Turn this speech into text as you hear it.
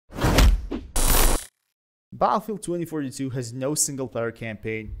Battlefield 2042 has no single-player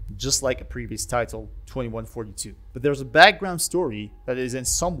campaign, just like a previous title, 2142. But there's a background story that is in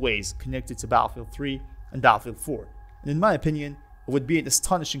some ways connected to Battlefield 3 and Battlefield 4, and in my opinion, it would be an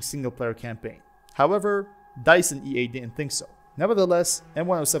astonishing single-player campaign. However, DICE and EA didn't think so. Nevertheless,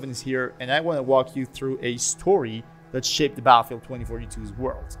 M107 is here, and I want to walk you through a story that shaped the Battlefield 2042's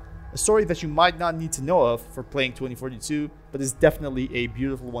world. A story that you might not need to know of for playing 2042, but is definitely a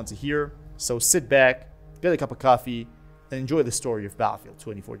beautiful one to hear. So sit back, get a cup of coffee, and enjoy the story of Battlefield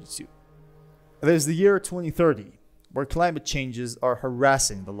 2042. It is the year 2030, where climate changes are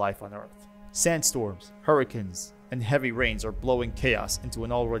harassing the life on Earth. Sandstorms, hurricanes, and heavy rains are blowing chaos into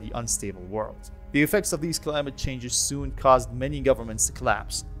an already unstable world. The effects of these climate changes soon caused many governments to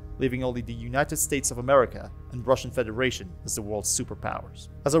collapse, leaving only the United States of America and Russian Federation as the world's superpowers.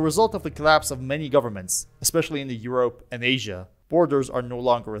 As a result of the collapse of many governments, especially in Europe and Asia, borders are no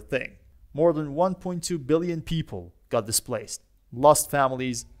longer a thing. More than 1.2 billion people got displaced, lost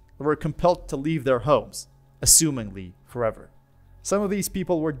families, and were compelled to leave their homes, assumingly forever. Some of these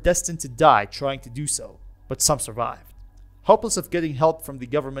people were destined to die trying to do so, but some survived. Hopeless of getting help from the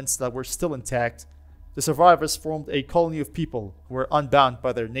governments that were still intact, the survivors formed a colony of people who were unbound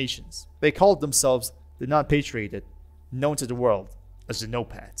by their nations. They called themselves the non-patrioted, known to the world as the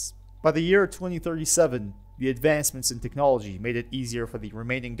No-Pats. By the year 2037, the advancements in technology made it easier for the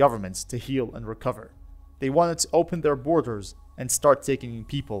remaining governments to heal and recover. They wanted to open their borders and start taking in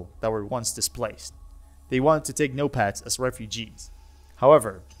people that were once displaced. They wanted to take No-Pats as refugees.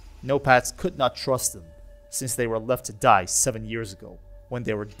 However, No-Pats could not trust them, since they were left to die 7 years ago when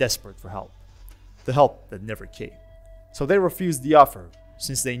they were desperate for help. The help that never came. So they refused the offer,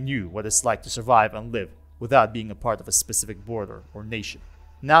 since they knew what it's like to survive and live without being a part of a specific border or nation.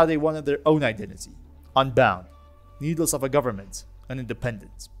 Now they wanted their own identity, unbound, needless of a government, and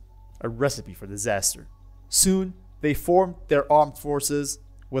independent. A recipe for disaster. Soon, they formed their armed forces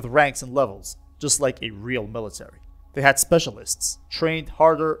with ranks and levels, just like a real military. They had specialists, trained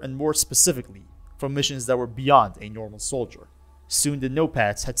harder and more specifically for missions that were beyond a normal soldier. Soon the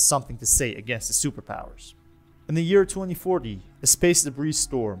No-Pats had something to say against the superpowers. In the year 2040, a space debris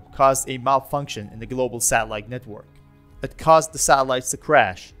storm caused a malfunction in the global satellite network. It caused the satellites to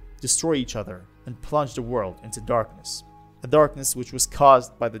crash, destroy each other, and plunge the world into darkness. A darkness which was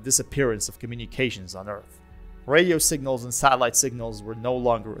caused by the disappearance of communications on Earth. Radio signals and satellite signals were no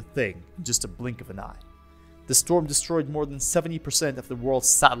longer a thing in just a blink of an eye. The storm destroyed more than 70% of the world's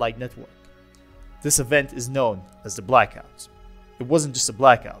satellite network. This event is known as the blackout. It wasn't just a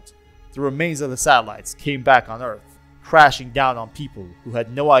blackout. The remains of the satellites came back on Earth, crashing down on people who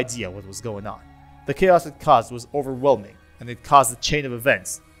had no idea what was going on. The chaos it caused was overwhelming, and it caused a chain of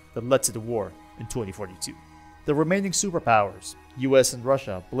events that led to the war in 2042. The remaining superpowers, US and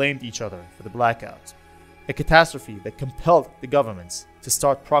Russia, blamed each other for the blackout. A catastrophe that compelled the governments to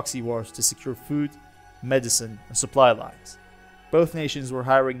start proxy wars to secure food, medicine, and supply lines. Both nations were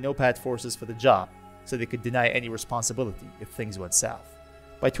hiring No-Pat forces for the job, so they could deny any responsibility if things went south.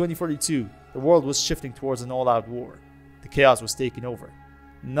 By 2042, the world was shifting towards an all-out war. The chaos was taking over.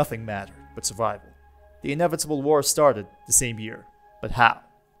 Nothing mattered but survival. The inevitable war started the same year. But how?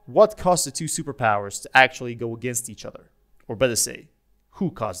 What caused the two superpowers to actually go against each other? Or better say,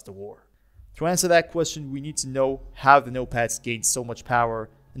 who caused the war? To answer that question, we need to know how the No-Pats gained so much power,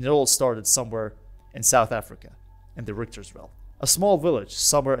 and it all started somewhere in South Africa, in the Richtersveld. A small village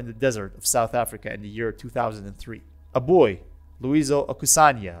somewhere in the desert of South Africa in the year 2003. A boy, Luizo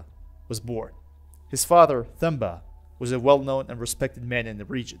Okusanya, was born. His father, Themba, was a well-known and respected man in the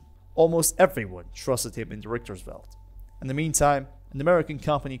region. Almost everyone trusted him in the Richtersveld. In the meantime, an American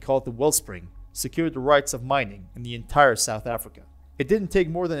company called the Wellspring secured the rights of mining in the entire South Africa. It didn't take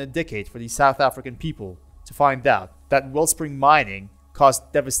more than a decade for the South African people to find out that Wellspring mining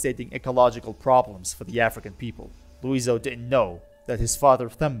caused devastating ecological problems for the African people. Luizo didn't know that his father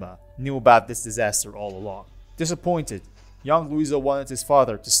Themba knew about this disaster all along. Disappointed, young Luizo wanted his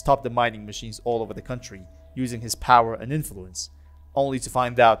father to stop the mining machines all over the country using his power and influence, only to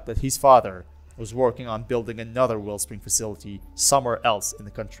find out that his father was working on building another Wellspring facility somewhere else in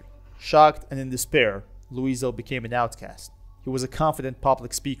the country. Shocked and in despair, Luizo became an outcast. He was a confident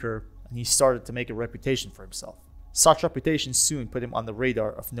public speaker, and he started to make a reputation for himself. Such reputation soon put him on the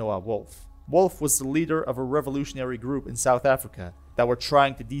radar of Noah Wolf. Wolf was the leader of a revolutionary group in South Africa that were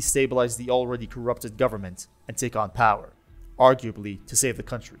trying to destabilize the already corrupted government and take on power, arguably to save the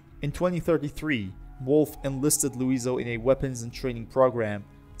country. In 2033, Wolf enlisted Luizo in a weapons and training program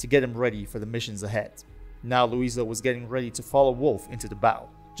to get him ready for the missions ahead. Now Luizo was getting ready to follow Wolf into the battle.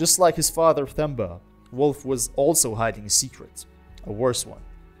 Just like his father Themba, Wolf was also hiding a secret, a worse one.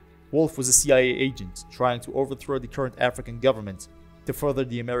 Wolf was a CIA agent trying to overthrow the current African government to further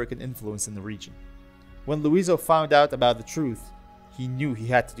the American influence in the region. When Luizo found out about the truth, he knew he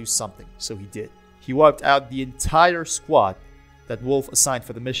had to do something, so he did. He wiped out the entire squad that Wolf assigned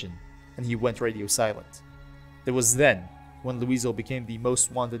for the mission, and he went radio silent. It was then when Luizo became the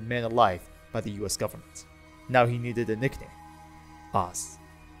most wanted man alive by the US government. Now he needed a nickname: Oz.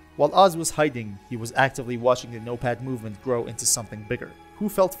 While Oz was hiding, he was actively watching the NOPAD movement grow into something bigger. Who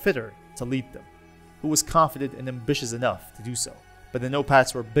felt fitter to lead them? Who was confident and ambitious enough to do so? But the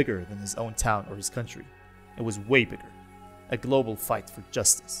NOPADs were bigger than his own town or his country. It was way bigger. A global fight for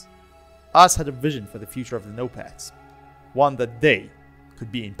justice. Oz had a vision for the future of the NOPADs. One that they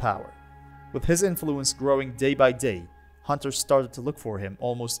could be in power. With his influence growing day by day, hunters started to look for him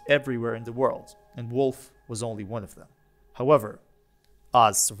almost everywhere in the world, and Wolf was only one of them. However,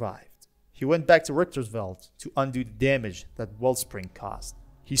 Oz survived. He went back to Richtersveld to undo the damage that Wellspring caused.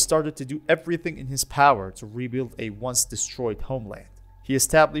 He started to do everything in his power to rebuild a once destroyed homeland. He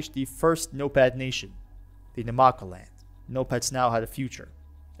established the first NOPAD nation, the Namaka land. NOPADs now had a future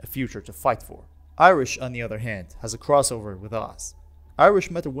to fight for. Irish, on the other hand, has a crossover with Oz. Irish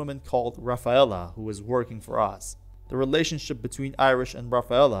met a woman called Rafaela who was working for Oz. The relationship between Irish and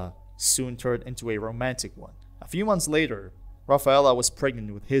Rafaela soon turned into a romantic one. A few months later, Rafaela was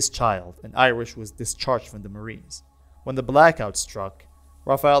pregnant with his child and Irish was discharged from the Marines. When the blackout struck,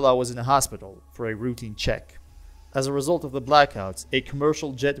 Rafaela was in a hospital for a routine check. As a result of the blackouts, a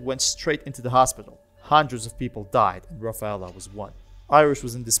commercial jet went straight into the hospital. Hundreds of people died and Rafaela was one. Irish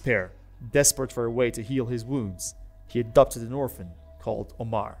was in despair, desperate for a way to heal his wounds. He adopted an orphan called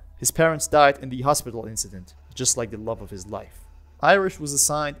Omar. His parents died in the hospital incident, just like the love of his life. Irish was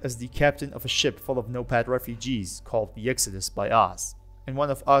assigned as the captain of a ship full of NOPAD refugees called the Exodus by Oz. In one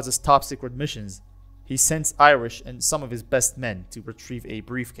of Oz's top secret missions, he sends Irish and some of his best men to retrieve a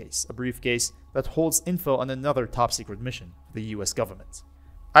briefcase that holds info on another top secret mission for the US government.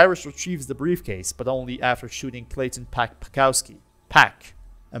 Irish retrieves the briefcase, but only after shooting Clayton Pakowski, Pak,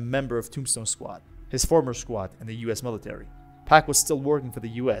 a member of Tombstone Squad, his former squad in the US military. Pak was still working for the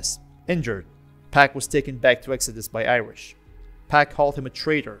US. Injured, Pak was taken back to Exodus by Irish. Pak called him a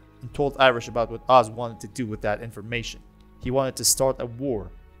traitor and told Irish about what Oz wanted to do with that information. He wanted to start a war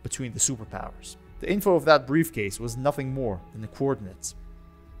between the superpowers. The info of that briefcase was nothing more than the coordinates.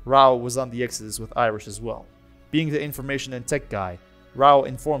 Rao was on the Exodus with Irish as well. Being the information and tech guy, Rao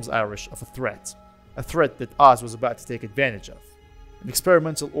informs Irish of a threat that Oz was about to take advantage of. An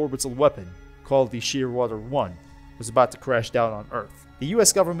experimental orbital weapon called the Shearwater 1 was about to crash down on Earth. The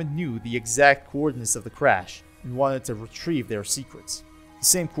US government knew the exact coordinates of the crash and wanted to retrieve their secrets. The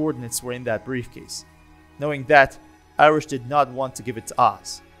same coordinates were in that briefcase. Knowing that, Irish did not want to give it to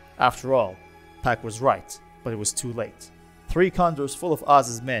Oz. After all, Pak was right, but it was too late. 3 condors full of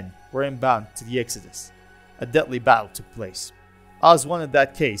Oz's men were inbound to the Exodus. A deadly battle took place. Oz wanted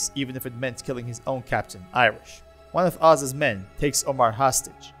that case even if it meant killing his own captain, Irish. One of Oz's men takes Omar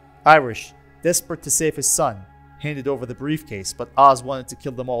hostage. Irish, desperate to save his son, handed over the briefcase, but Oz wanted to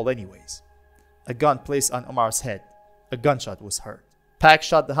kill them all anyways. A gun placed on Omar's head. A gunshot was heard. Pak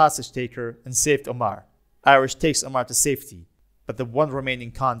shot the hostage taker and saved Omar. Irish takes Omar to safety, but the one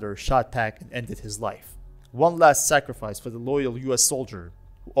remaining condor shot Pak and ended his life. One last sacrifice for the loyal US soldier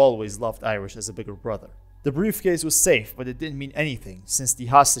who always loved Irish as a bigger brother. The briefcase was safe, but it didn't mean anything since the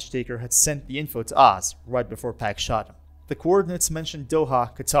hostage taker had sent the info to Oz right before Pak shot him. The coordinates mentioned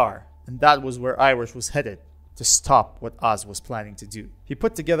Doha, Qatar, and that was where Irish was headed to stop what Oz was planning to do. He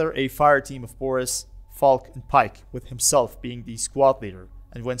put together a fire team of Boris, Falk, and Pike, with himself being the squad leader,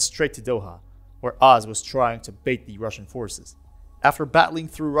 and went straight to Doha, where Oz was trying to bait the Russian forces. After battling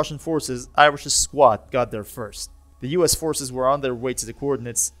through Russian forces, Irish's squad got there first. The US forces were on their way to the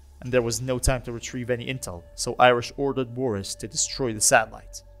coordinates, and there was no time to retrieve any intel, so Irish ordered Boris to destroy the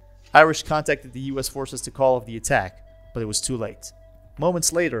satellite. Irish contacted the US forces to call off the attack, but it was too late.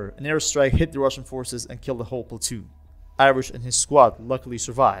 Moments later, an airstrike hit the Russian forces and killed the whole platoon. Irish and his squad luckily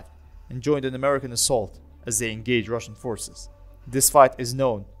survived and joined an American assault as they engaged Russian forces. This fight is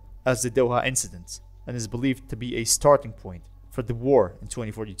known as the Doha Incident and is believed to be a starting point for the war in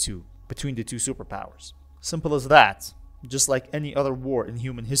 2042 between the two superpowers. Simple as that. Just like any other war in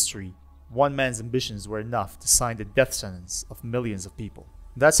human history, one man's ambitions were enough to sign the death sentence of millions of people.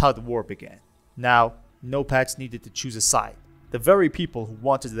 That's how the war began. Now, NOPADs needed to choose a side. The very people who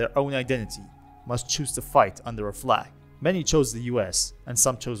wanted their own identity must choose to fight under a flag. Many chose the US, and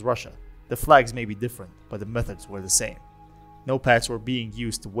some chose Russia. The flags may be different, but the methods were the same. NOPADs were being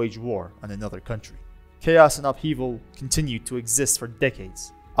used to wage war on another country. Chaos and upheaval continued to exist for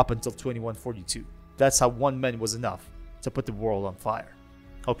decades, up until 2142. That's how one man was enough to put the world on fire.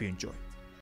 Hope you enjoy.